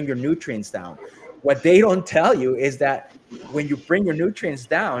need to bring your nutrients down. What they don't tell you is that when you bring your nutrients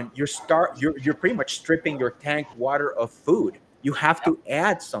down, you're pretty much stripping your tank water of food. You have to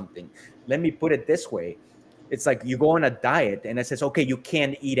add something. Let me put it this way. It's like you go on a diet and it says, okay, you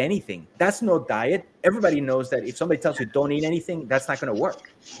can't eat anything. That's no diet. Everybody knows that if somebody tells you don't eat anything, that's not going to work.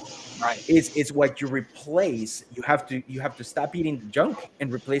 Right. It's what you replace. You have to stop eating the junk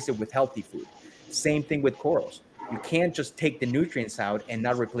and replace it with healthy food. Same thing with corals. You can't just take the nutrients out and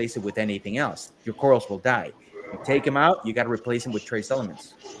not replace it with anything else. Your corals will die. You take them out, you got to replace them with trace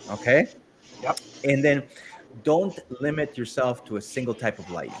elements. Okay? Yep. And then don't limit yourself to a single type of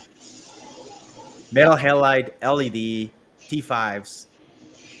lighting. Metal halide, LED, T5s,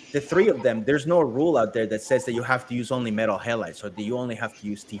 the three of them, there's no rule out there that says that you have to use only metal halides, or that you only have to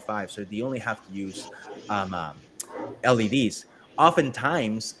use T5s, or that you only have to use LEDs.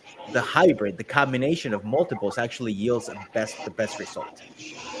 Oftentimes, the hybrid, the combination of multiples, actually yields the best result.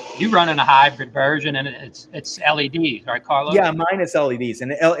 You run in a hybrid version, and it's LEDs, right, Carlos? Yeah, mine is LEDs,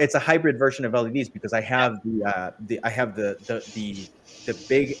 and it's a hybrid version of LEDs because I have the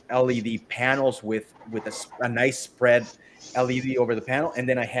big LED panels with a nice spread LED over the panel, and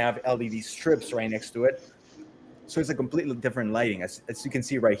then I have LED strips right next to it. So it's a completely different lighting. As you can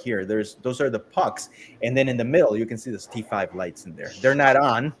see right here, those are the pucks, and then in the middle you can see this T5 lights in there. They're not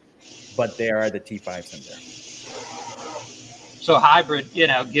on, but there are the T5s in there. So hybrid,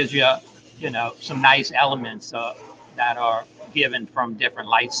 gives you, some nice elements that are given from different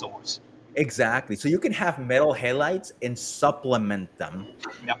light source. Exactly. So you can have metal halides and supplement them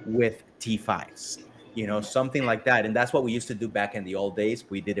with T5s, something like that. And that's what we used to do back in the old days.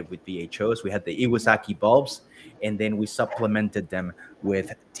 We did it with VHOs. We had the Iwasaki bulbs, and then we supplemented them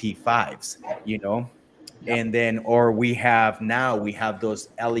with T5s, and then, or we have those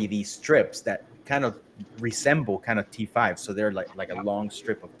LED strips that kind of resemble kind of T5. So they're like a long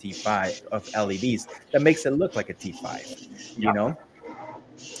strip of T5 of LEDs that makes it look like a T5,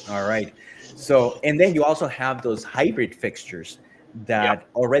 All right. So, and then you also have those hybrid fixtures that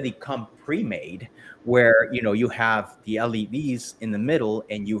already come pre-made, where, you have the LEDs in the middle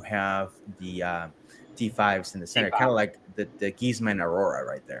and you have the T5s in the center, kind of like the Giesman Aurora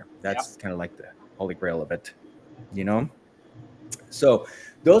right there. That's kind of like the holy grail of it, So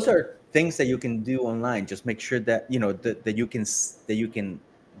those are things that you can do online. Just make sure that, that you can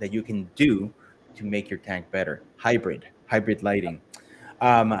do to make your tank better. Hybrid lighting.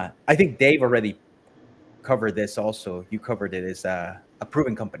 I think Dave already covered this also. You covered it as a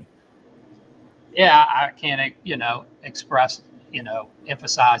proven company. Yeah, I can't,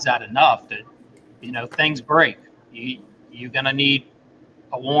 emphasize that enough, that, things break. You're going to need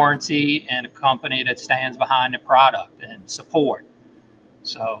a warranty and a company that stands behind the product and support.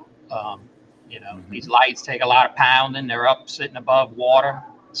 So, these lights take a lot of pounding. They're up sitting above water,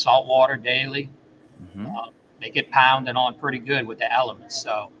 salt water daily. They get pounded on pretty good with the elements.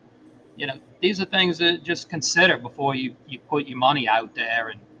 So, these are things that just consider before you put your money out there,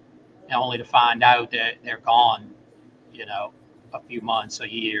 and only to find out that they're gone, a few months, a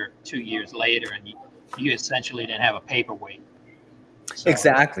year, 2 years later, and you essentially didn't have a paperweight. So.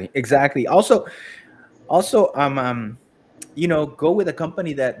 Exactly. Also, go with a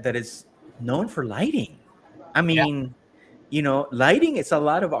company that is known for lighting. I mean, lighting is a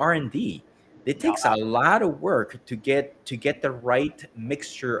lot of R&D. It takes a lot of work to get the right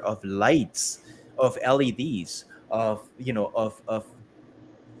mixture of lights, of LEDs, of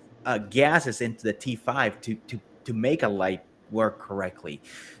gases into the T5 to make a light work correctly.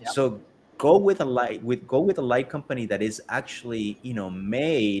 So go with a light company that is actually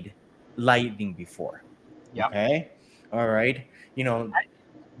made lighting before. Okay. All right. You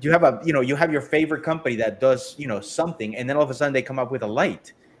have your favorite company that does something, and then all of a sudden they come up with a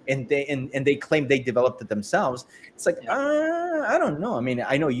light, and they claim they developed it themselves. It's like, I don't know. I mean,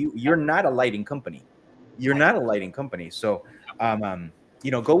 I know you're not a lighting company. You're not a lighting company. So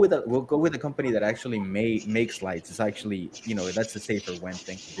go with a company that actually makes lights. It's actually, that's a safer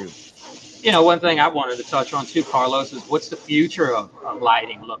thing to do. One thing I wanted to touch on too, Carlos, is what's the future of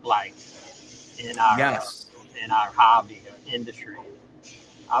lighting look like in our hobby industry?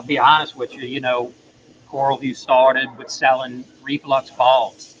 I'll be honest with you, CoralView started with selling reflux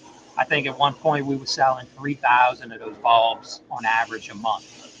bulbs. I think at one point we were selling 3,000 of those bulbs on average a month.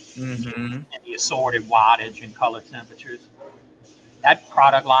 And the assorted wattage and color temperatures. That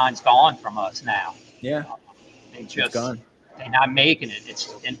product line's gone from us now. Yeah. It's gone. They're not making it.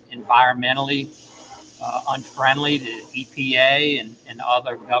 It's environmentally unfriendly. The EPA and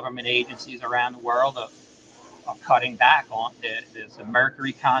other government agencies around the world are cutting back on. There's a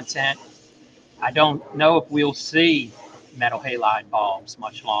mercury content. I don't know if we'll see metal halide bulbs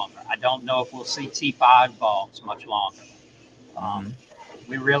much longer. I don't know if we'll see T5 bulbs much longer.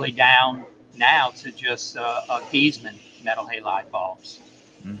 We're really down now to just Giesman metal halide bulbs.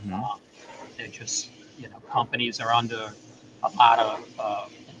 They're just, companies are under a lot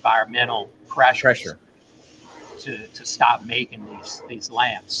of environmental pressure to stop making these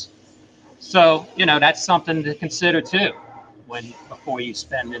lamps. So, that's something to consider too before you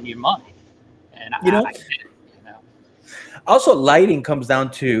spend any money. And I get it, Also, lighting comes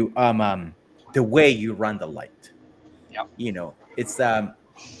down to the way you run the light. It's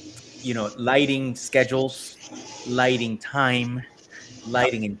lighting schedules, lighting time,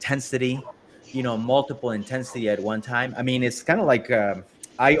 lighting intensity. multiple intensity at one time. I mean, it's kind of like,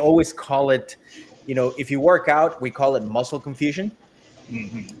 I always call it, if you work out, we call it muscle confusion.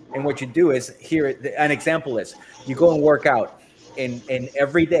 And what you do is, here an example is, you go and work out, and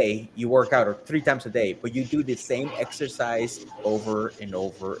every day you work out, or 3 times a day, but you do the same exercise over and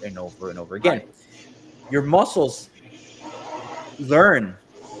over and over and over again. Right. Your muscles learn,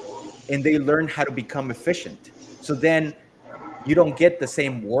 and they learn how to become efficient. So then you don't get the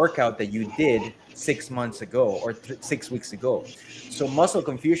same workout that you did 6 months ago or 6 weeks ago. So muscle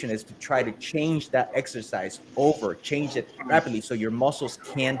confusion is to try to change that exercise over, change it rapidly, so your muscles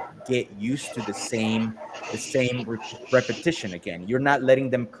can't get used to the same repetition again. You're not letting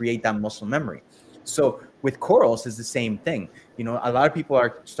them create that muscle memory. So with corals is the same thing. A lot of people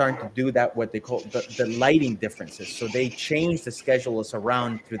are starting to do that, what they call the lighting differences. So they change the schedules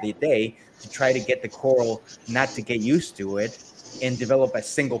around through the day to try to get the coral not to get used to it and develop a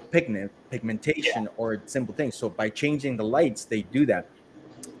single pigmentation or simple things. So by changing the lights, they do that.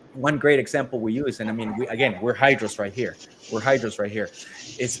 One great example we use, and I mean, we're hydros right here.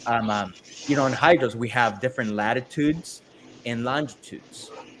 Is in hydros we have different latitudes and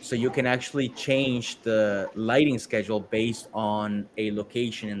longitudes. So you can actually change the lighting schedule based on a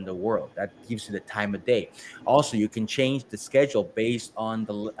location in the world. That gives you the time of day. Also, you can change the schedule based on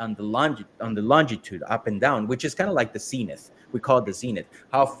the longitude up and down, which is kind of like the zenith. We call it the zenith.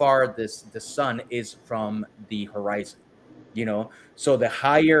 How far the sun is from the horizon. So the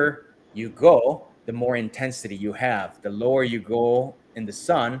higher you go, the more intensity you have. The lower you go in the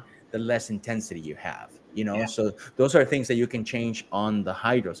sun, the less intensity you have. So those are things that you can change on the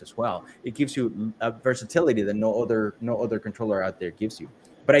hydros as well. It gives you a versatility that no other controller out there gives you.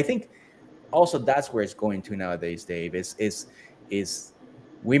 But I think also that's where it's going to nowadays, Dave, is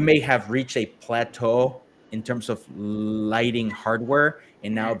we may have reached a plateau in terms of lighting hardware,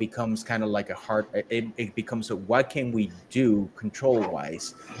 and now it becomes kind of like it becomes what can we do control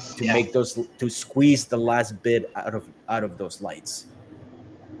wise to make those, to squeeze the last bit out of those lights.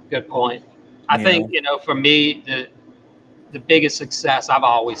 Good point. I think, for me, the biggest success I've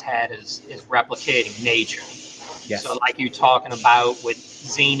always had is replicating nature. Yes. So like you're talking about with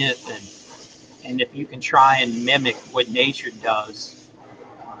zenith, and if you can try and mimic what nature does,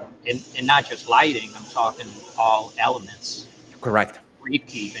 and not just lighting, I'm talking all elements. Correct. Reef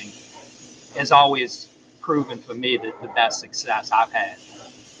keeping has always proven for me that the best success I've had.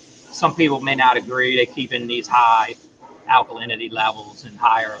 Some people may not agree. They keep in these high alkalinity levels and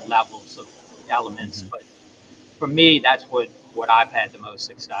higher levels of elements, but for me, that's what I've had the most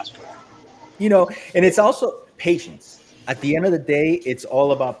success with. And it's also patience. At the end of the day, it's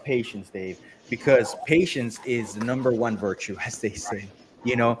all about patience, Dave, because patience is the number one virtue, as they say.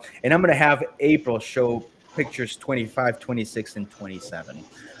 And I'm going to have April show pictures 25, 26, and 27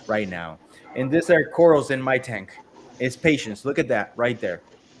 right now. And these are corals in my tank. It's patience. Look at that right there.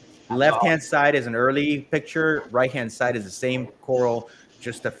 Left-hand side is an early picture. Right-hand side is the same coral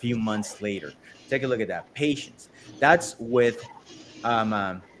just a few months later. Take a look at that. Patience. That's with,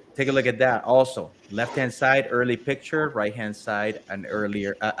 take a look at that also. Left-hand side, early picture. Right-hand side,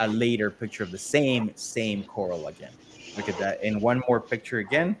 a later picture of the same coral again. Look at that. And one more picture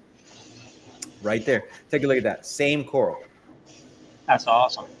again. Right there. Take a look at that. Same coral. That's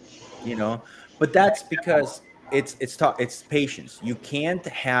awesome. But that's because it's patience. You can't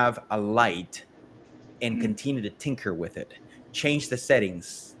have a light and continue to tinker with it. Change the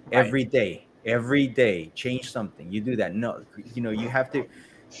settings every day. Change something. You do that. No, you have to.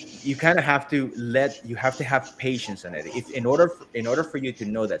 You kind of have to have patience in it. If in order for you to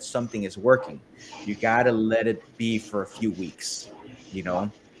know that something is working, you got to let it be for a few weeks.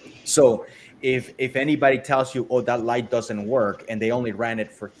 So if anybody tells you, oh, that light doesn't work, and they only ran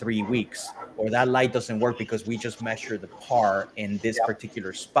it for 3 weeks, or that light doesn't work because we just measured the par in this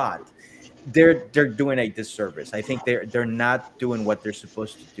particular spot, they're doing a disservice. I think they're not doing what they're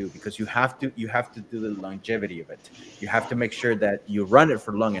supposed to do, because you have to do the longevity of it. You have to make sure that you run it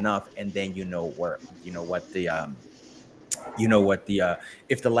for long enough, and then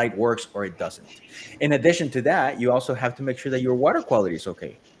if the light works or it doesn't. In addition to that, you also have to make sure that your water quality is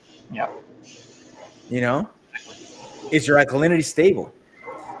okay. Yep. Is your alkalinity stable?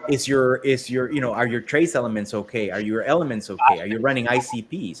 Is your are your trace elements okay? Are your elements okay? Are you running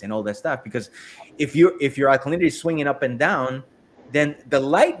ICPs and all that stuff? Because if your alkalinity is swinging up and down, then the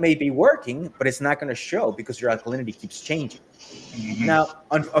light may be working, but it's not going to show because your alkalinity keeps changing. Now,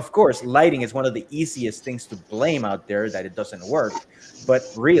 of course, lighting is one of the easiest things to blame out there that it doesn't work. But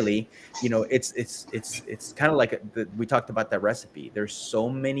really, it's kind of like we talked about that recipe. There's so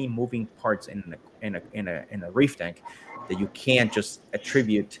many moving parts in a reef tank that you can't just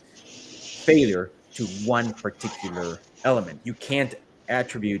attribute failure to one particular element. You can't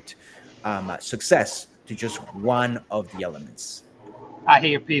attribute success to just one of the elements. I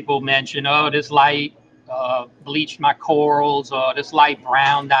hear people mention, oh, this light bleached my corals, or this light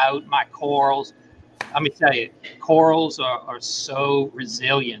browned out my corals. Let me tell you, corals are so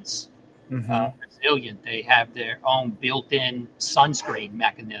Mm-hmm. resilient. They have their own built-in sunscreen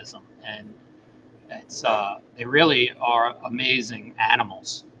mechanism, and they really are amazing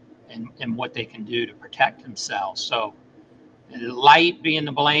animals in what they can do to protect themselves. So light being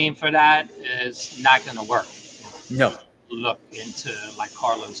the blame for that is not going to work. No. Look into, like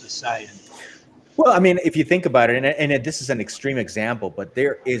Carlos is saying. Well, I mean, if you think about it, and this is an extreme example, but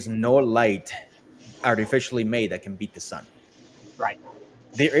there is no light artificially made that can beat the sun. Right.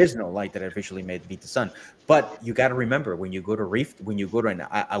 There is no light that artificially made to beat the sun. But you got to remember, when you go to reef, when you go to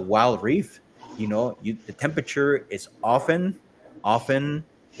a wild reef, the temperature is often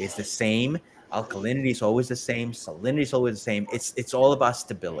is the same. Alkalinity is always the same. Salinity is always the same. It's all about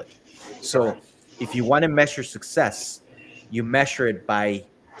stability. So if you want to measure success, you measure it by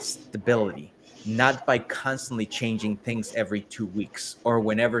stability, not by constantly changing things every 2 weeks or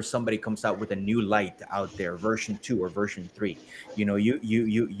whenever somebody comes out with a new light out there, version 2 or version 3. You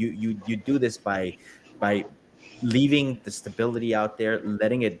do this by leaving the stability out there,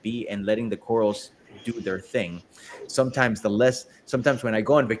 letting it be, and letting the corals do their thing. Sometimes when I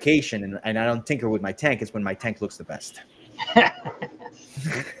go on vacation and I don't tinker with my tank, is when my tank looks the best.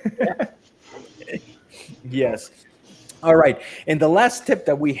 Yes. All right. And the last tip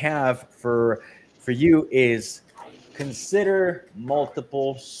that we have for you is consider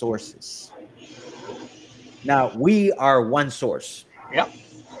multiple sources. Now, we are one source. Yep.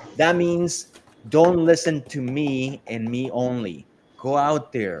 That means don't listen to me and me only. Go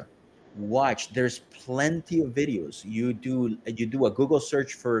out there, watch. There's plenty of videos. You do a Google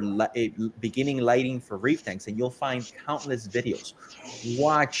search for beginning lighting for reef tanks, and you'll find countless videos.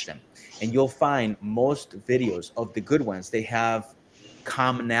 Watch them, and you'll find most videos of the good ones, they have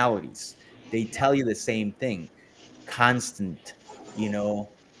commonalities. They tell you the same thing. Constant,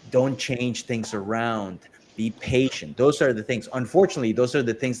 don't change things around. Be patient. Those are the things. Unfortunately, those are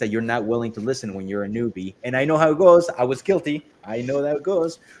the things that you're not willing to listen when you're a newbie. And I know how it goes. I was guilty. I know that it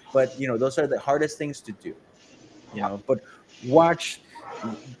goes. But those are the hardest things to do. But watch.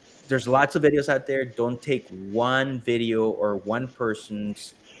 There's lots of videos out there. Don't take one video or one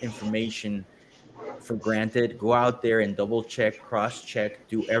person's information for granted. Go out there and double check, cross check,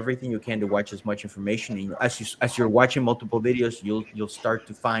 do everything you can to watch as much information. And as you're watching multiple videos, you'll start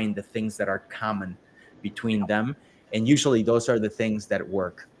to find the things that are common between them, and usually those are the things that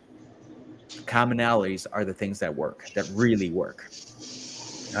work. Commonalities are the things that work, that really work.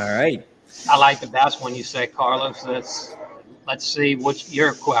 All right. I like the best when you say, Carlos, let's see what your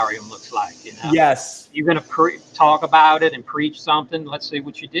aquarium looks like. Yes. You're going to talk about it and preach something. Let's see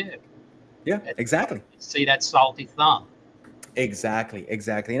what you did. Yeah, exactly. See that salty thumb. Exactly.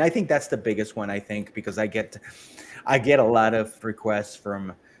 And I think that's the biggest one, I think, because I get a lot of requests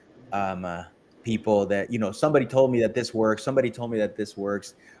from people that, somebody told me that this works. Somebody told me that this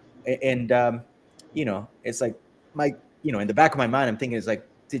works. And, it's like in the back of my mind, I'm thinking, it's like,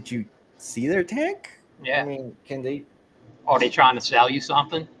 did you see their tank? Yeah. I mean, can they? Are they trying to sell you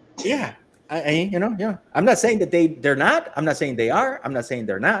something? Yeah. Yeah. I'm not saying that they're not. I'm not saying they are. I'm not saying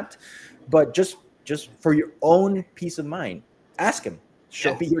they're not. But just for your own peace of mind, ask him,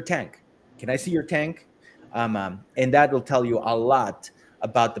 show me your tank. Can I see your tank? And that will tell you a lot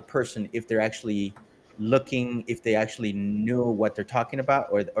about the person, if they're actually looking, if they actually know what they're talking about,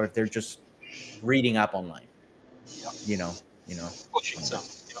 or if they're just reading up online. Pushing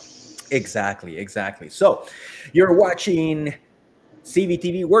something. Exactly. So you're watching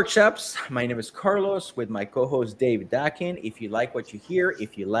CVtv Workshops. My name is Carlos with my co-host David Dakin. If you like what you hear,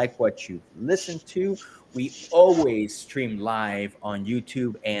 if you like what you've listened to, we always stream live on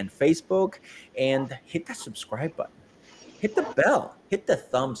YouTube and Facebook. And hit that subscribe button. Hit the bell. Hit the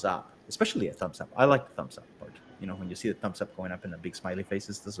thumbs up, especially a thumbs up. I like the thumbs up part. When you see the thumbs up going up and the big smiley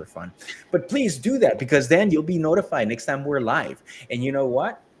faces, those are fun. But please do that, because then you'll be notified next time we're live. And you know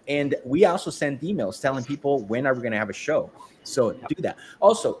what? And we also send emails telling people when are we going to have a show. So do that.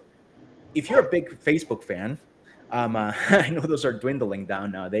 Also, if you're a big Facebook fan, I know those are dwindling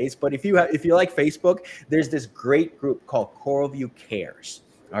down nowadays, but if you like Facebook, there's this great group called CoralView Cares.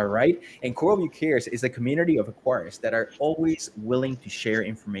 All right. And CoralView Cares is a community of aquarists that are always willing to share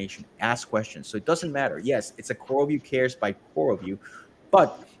information, ask questions. So it doesn't matter. Yes, it's a CoralView Cares by CoralView,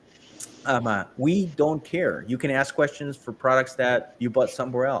 but we don't care. You can ask questions for products that you bought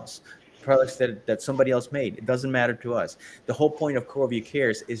somewhere else, products that somebody else made. It doesn't matter to us. The whole point of CoralView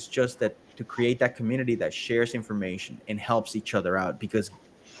Cares is just that to create that community that shares information and helps each other out, because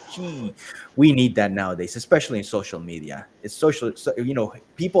gee, we need that nowadays, especially in social media. It's social, so,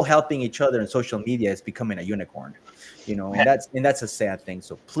 people helping each other in social media is becoming a unicorn, and that's a sad thing.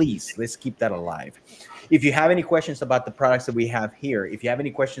 So please, let's keep that alive. If you have any questions about the products that we have here, if you have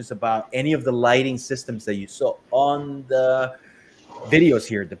any questions about any of the lighting systems that you saw on the videos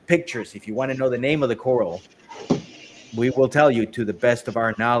here, the pictures, if you want to know the name of the coral, we will tell you to the best of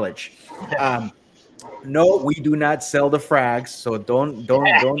our knowledge. No, we do not sell the frags, so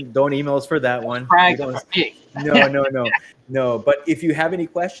don't email us for that one. We don't. No. But if you have any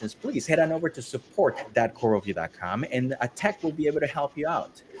questions, please head on over to support.coralview.com, and a tech will be able to help you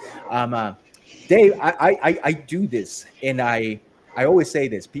out. Dave, I do this, and I always say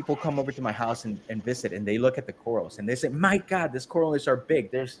this. People come over to my house and visit, and they look at the corals, and they say, "My God, these corals are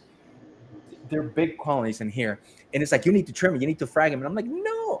big. They're big colonies in here," and it's like, you need to trim them, you need to frag them, and I'm like,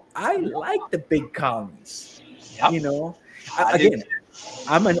 no, I like the big colonies. Again,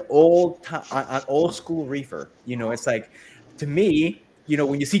 I'm an old school reefer. It's like, to me,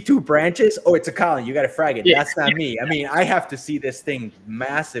 when you see two branches, oh, it's a colony, you got to frag it. That's not me. I mean, I have to see this thing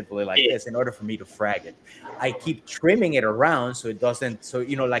massively like this in order for me to frag it. I keep trimming it around so it doesn't,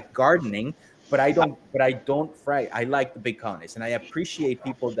 like gardening. But I don't frag. I like the big colonies, and I appreciate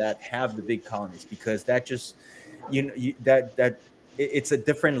people that have the big colonies, because that just, it's a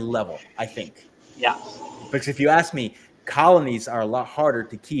different level, I think. Yeah. Because if you ask me, colonies are a lot harder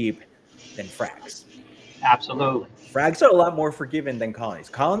to keep than frags. Absolutely. Frags are a lot more forgiving than colonies.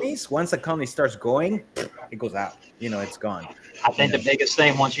 Colonies, once a colony starts going, it goes out. It's gone. I think the biggest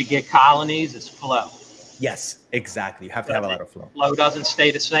thing once you get colonies is flow. Yes, exactly. You have to have a lot of flow. Flow doesn't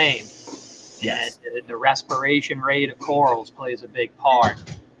stay the same. Yes. And the respiration rate of corals plays a big part.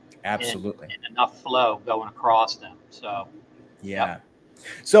 Absolutely. And enough flow going across them. So, yeah. Yep.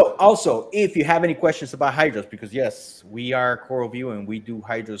 So also, if you have any questions about hydros, because yes, we are Coral View and we do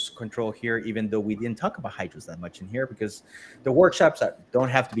hydros control here, even though we didn't talk about hydros that much in here, because the workshops don't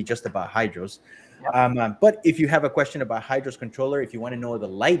have to be just about hydros. Yep. But if you have a question about hydros controller, if you want to know the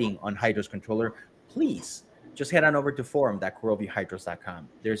lighting on hydros controller, please just head on over to forum.coralviewhydros.com.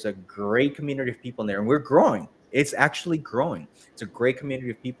 There's a great community of people in there, and we're growing. It's actually growing. It's a great community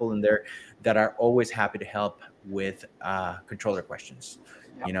of people in there that are always happy to help with controller questions.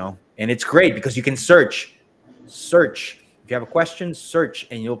 Yep. And it's great because you can search. If you have a question, search,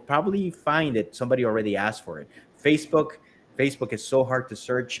 and you'll probably find it. Somebody already asked for it. Facebook is so hard to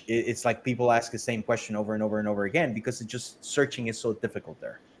search. It's like people ask the same question over and over and over again, because it's just searching is so difficult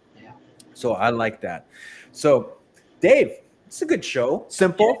there. Yeah. So I like that. So Dave, it's a good show.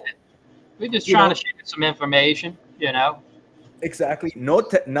 Simple. Yeah. We're just trying to share some information, Exactly. No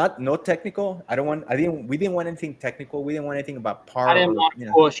technical. We didn't want anything technical. We didn't want anything about par. I didn't want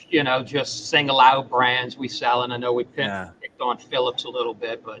to push, just single out brands we sell. And I know we picked on Philips a little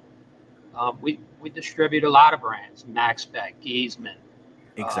bit, but we distribute a lot of brands. MaxSpec, Giesman,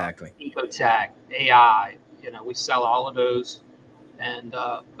 exactly. Ecotech, AI. We sell all of those. And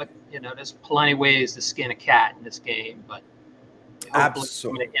but there's plenty of ways to skin a cat in this game. But hopefully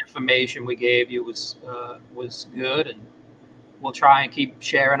some of the information we gave you was good, and we'll try and keep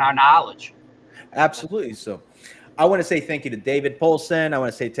sharing our knowledge. Absolutely. So I want to say thank you to David Polson. I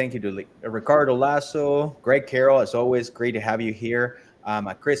want to say thank you to Ricardo Lasso, Greg Carroll. As always, great to have you here.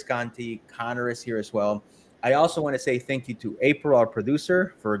 Chris Conti, Connor is here as well. I also want to say thank you to April, our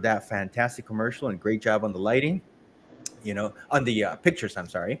producer, for that fantastic commercial and great job on the lighting. On the pictures, I'm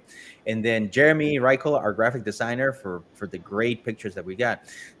sorry. And then Jeremy Reichel, our graphic designer, for the great pictures that we got.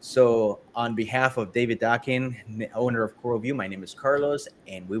 So on behalf of David Dockin, owner of Coral View, my name is Carlos,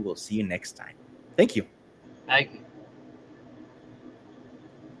 and we will see you next time. Thank you. Thank you.